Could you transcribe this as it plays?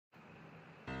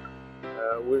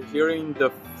We're here in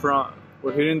the front.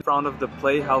 We're here in front of the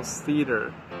Playhouse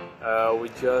theater. We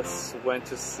just went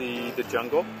to see The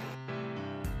Jungle,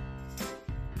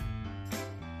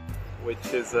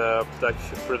 which is a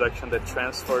production that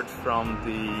transferred from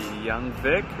the Young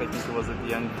Vic. I think it was at the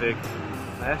Young Vic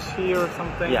last year or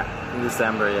something. Yeah, in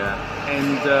December, yeah.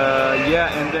 And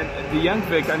and then the Young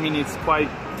Vic, I mean, it's quite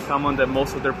common that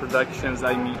most of their productions,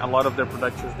 I mean, a lot of their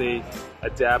productions, they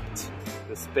adapt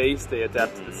the space, they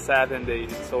adapt to the set, and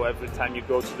so every time you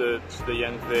go to the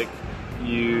Young Vic,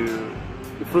 you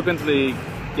frequently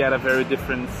get a very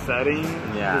different setting,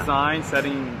 design, a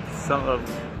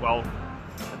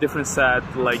different set,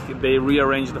 like they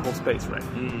rearrange the whole space, right?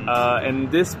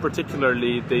 And this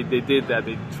particularly, they did that.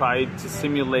 They tried to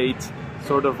simulate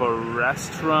sort of a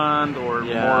restaurant or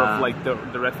more of like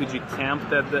the refugee camp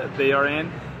that they are in.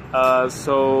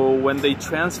 So when they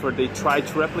transferred, they tried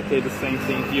to replicate the same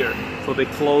thing here. So they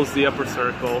closed the upper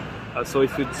circle. So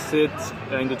if you sit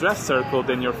in the dress circle,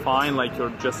 then you're fine, like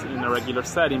you're just in a regular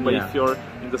setting. But if you're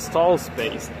in the stall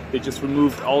space, they just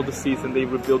removed all the seats and they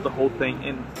rebuilt the whole thing,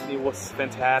 and it was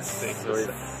fantastic. So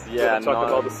talk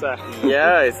about the set.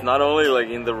 It's not only like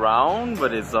in the round,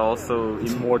 but it's also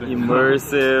more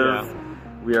immersive.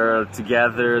 We are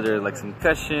together. There's like some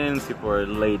cushions. People are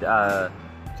laid,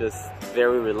 just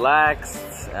very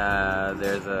relaxed.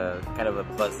 There's a kind of a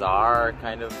bazaar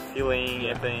kind of feeling,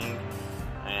 I think.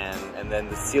 And then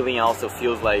the ceiling also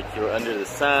feels like you're under the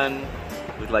sun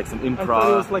with like some improv. I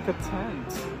thought it was like a tent.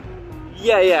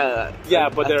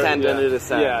 But a tent under the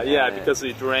sun. Because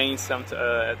it rains at points.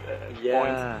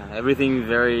 Everything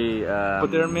very. But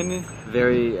there are many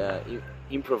very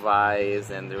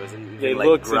improvised, and there was even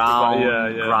like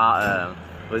ground.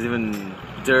 Was even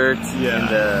dirt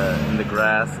in the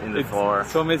grass, in the floor.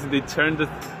 So amazing. They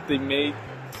made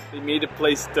the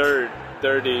place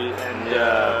dirty, and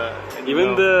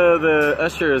even the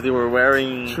ushers, they were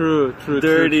wearing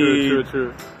dirty,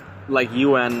 like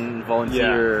UN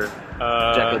volunteer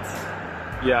jackets.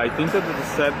 I think that the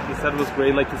set was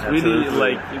great. Like it's really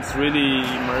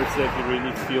immersive. You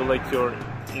really feel like you're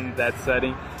in that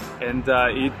setting, and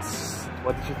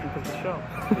what did you think of the show?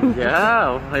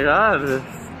 Oh my god,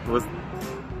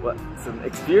 it's an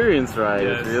experience, right?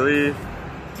 Yes.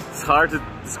 It's hard to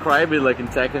describe it like in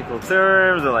technical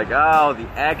terms, or like, the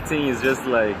acting is just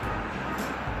like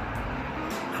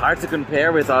hard to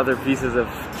compare with other pieces of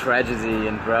tragedy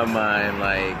and drama and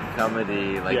like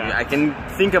comedy. Like I can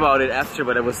think about it after,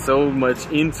 but I was so much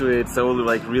into it, so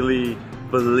like really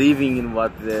believing in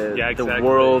what the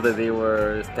world that they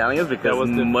were telling us, because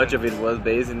much of it was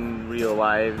based in real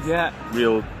lives.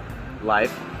 Real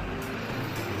life.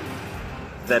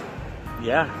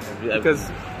 Because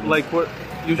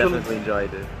definitely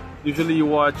enjoyed it. Usually you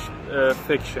watch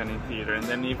fiction in theater, and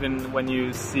then even when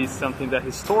you see something that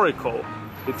historical,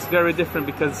 it's very different,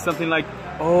 because it's something like,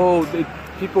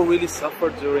 people really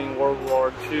suffered during World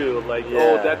War II. Like,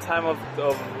 that time of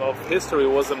history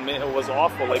was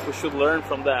awful. Like, we should learn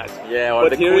from that. Or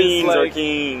the queens or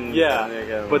kings.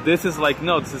 But this is like,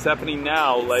 no, this is happening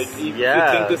now. Like, if you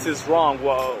think this is wrong,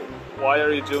 well, why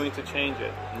are you doing to change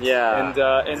it? And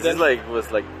then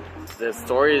the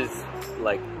story is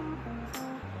like,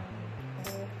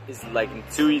 it's like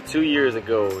 2 years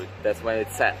ago. That's when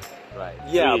it's set, right?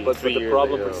 But the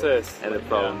problem persists. And the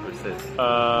problem persists.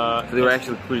 So they were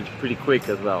actually pretty quick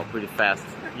as well, pretty fast.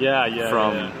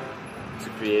 To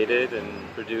create it and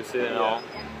produce it and all.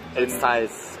 It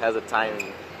has a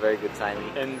timing, very good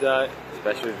timing. And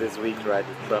especially this week, right?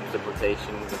 With Trump's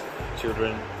deportations of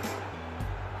children.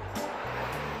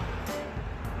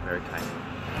 Very timely.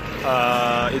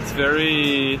 It's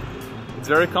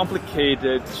very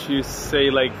complicated to say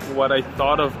like what I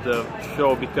thought of the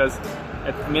show, because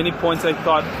at many points I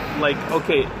thought like,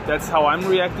 okay, that's how I'm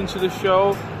reacting to the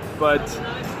show, but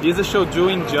is the show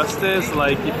doing justice?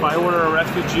 Like, if I were a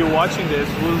refugee watching this,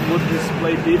 would this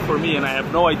play be for me? And I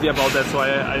have no idea about that, so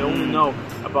I only know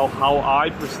about how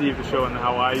I perceive the show and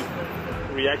how I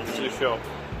reacted to the show.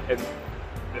 And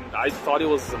I thought it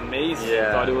was amazing.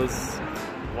 I thought it was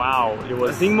wow. It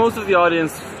was. I think most of the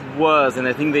audience was, and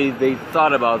I think they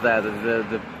thought about that.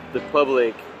 The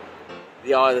public,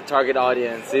 the target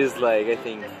audience is like, I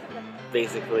think,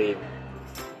 basically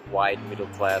white middle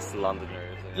class Londoners.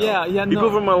 People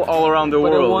from all around the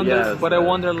world. I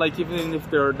wonder, like, even if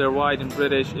they're white and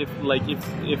British, if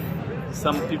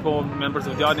some people, members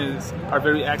of the audience, are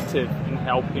very active in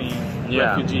helping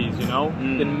refugees,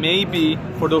 then maybe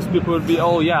for those people it would be,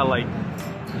 like,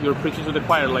 you're preaching to the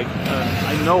choir, like,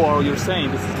 I know what you're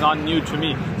saying, this is not new to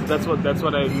me. So that's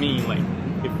what I mean, like,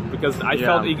 because I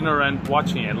felt ignorant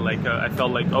watching it, like, I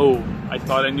felt like, I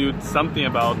thought I knew something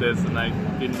about this, and I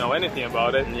didn't know anything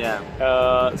about it. Yeah.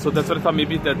 So that's what I thought.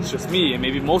 Maybe that's just me, and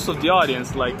maybe most of the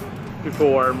audience, like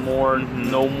people are more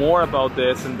know more about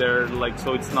this, and they're like,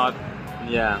 so it's not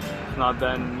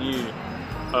that new.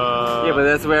 Yeah, but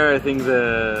that's where I think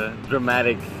the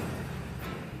dramatic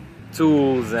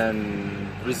tools and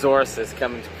resources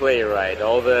come into play, right?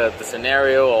 All the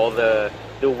scenario, all the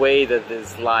way that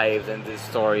these lives and these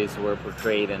stories were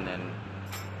portrayed and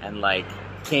like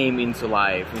came into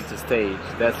life, into stage.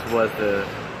 That was the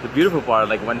beautiful part.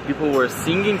 Like when people were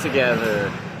singing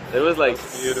together, it was like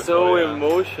so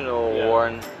emotional. Or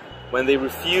when they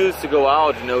refused to go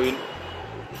out, you know.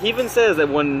 He even says that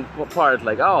one part,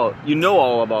 like, oh, you know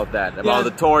all about that, about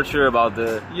the torture, about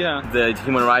the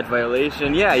human rights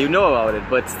violation. Yeah, you know about it,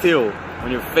 but still,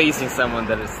 when you're facing someone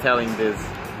that is telling this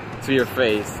to your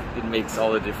face, it makes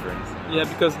all the difference. Yeah,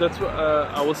 because that's what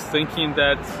I was thinking,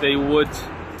 that they would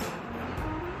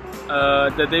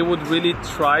really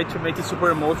try to make it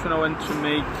super emotional and to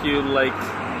make you like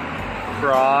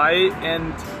cry,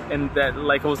 and that,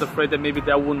 like, I was afraid that maybe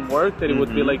that wouldn't work, that it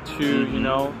would be like too, you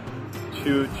know,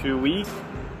 too weak,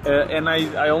 and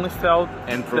I only felt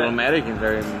problematic in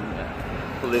very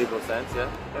political sense,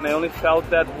 and I only felt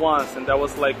that once, and that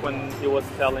was like when he was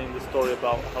telling the story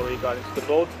about how he got into the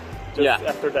boat. Just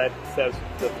after that says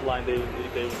the line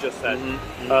they just said,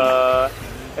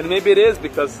 and maybe it is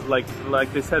because like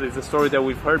they said, it's a story that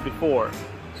we've heard before.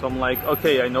 So I'm like,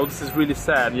 okay, I know this is really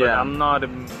sad, but I'm not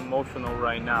emotional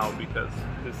right now because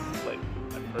this is like.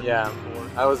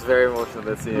 I was very emotional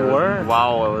that scene.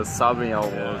 Wow, I was sobbing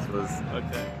almost.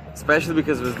 Especially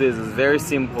because it was very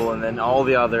simple, and then all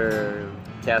the other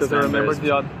cast members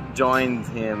joined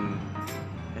him,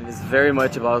 and it's very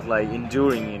much about like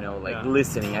enduring, you know, like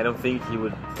listening. I don't think he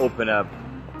would open up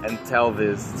and tell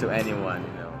this to anyone,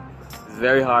 you know. It's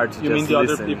very hard to just listen. You mean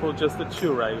the other people, just the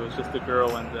two, right? It was just the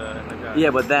girl and the guy.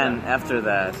 Yeah, but then after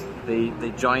that,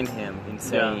 they joined him in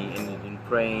saying in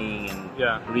praying and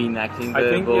reenacting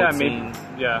the boat scene.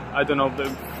 I don't know,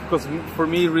 because for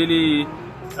me, really,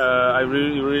 it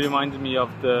really reminded me of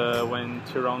when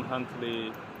Tyrone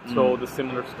Huntley told a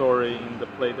similar story in the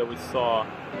play that we saw,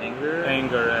 Anger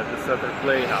at the Southern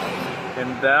Playhouse, and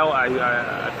that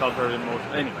I felt very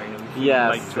emotional. Anyway,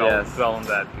 dwell on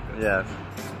that because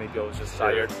maybe I was just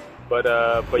tired. But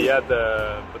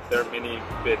there are many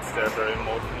bits that are very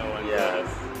emotional and.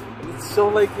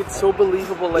 It's so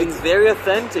believable. Like it's very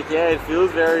authentic. Yeah, it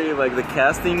feels very like the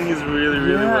casting is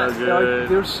really well good.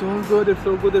 They're so good. They're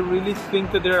so good. They really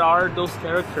think that there are those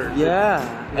characters. Yeah,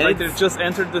 and like they just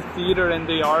entered the theater and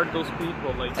they are those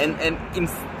people. Like and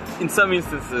in some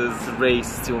instances, race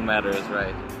still matters,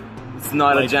 right? It's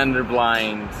not like, a gender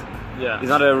blind. Yeah, it's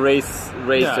not a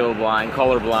racial blind,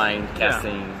 color blind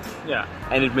casting. Yeah,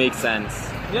 and it makes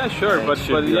sense. Yeah, sure, but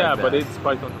it's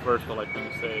quite controversial. Like when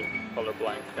you say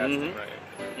colorblind casting, right?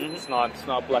 It's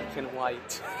not black and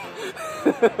white.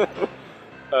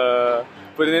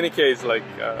 But in any case, like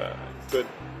good.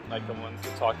 Like I want to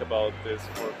talk about this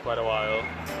for quite a while.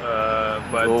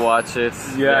 But we'll watch it.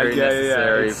 Very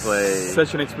necessary play.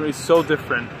 Such an experience, so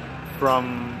different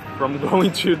from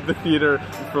going to the theater,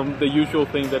 from the usual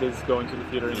thing that is going to the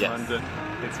theater in London.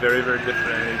 It's very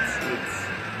different.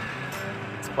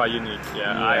 It's quite unique.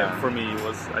 For me,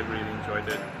 I really enjoyed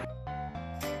it.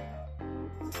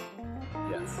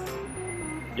 Yes.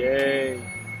 Yay!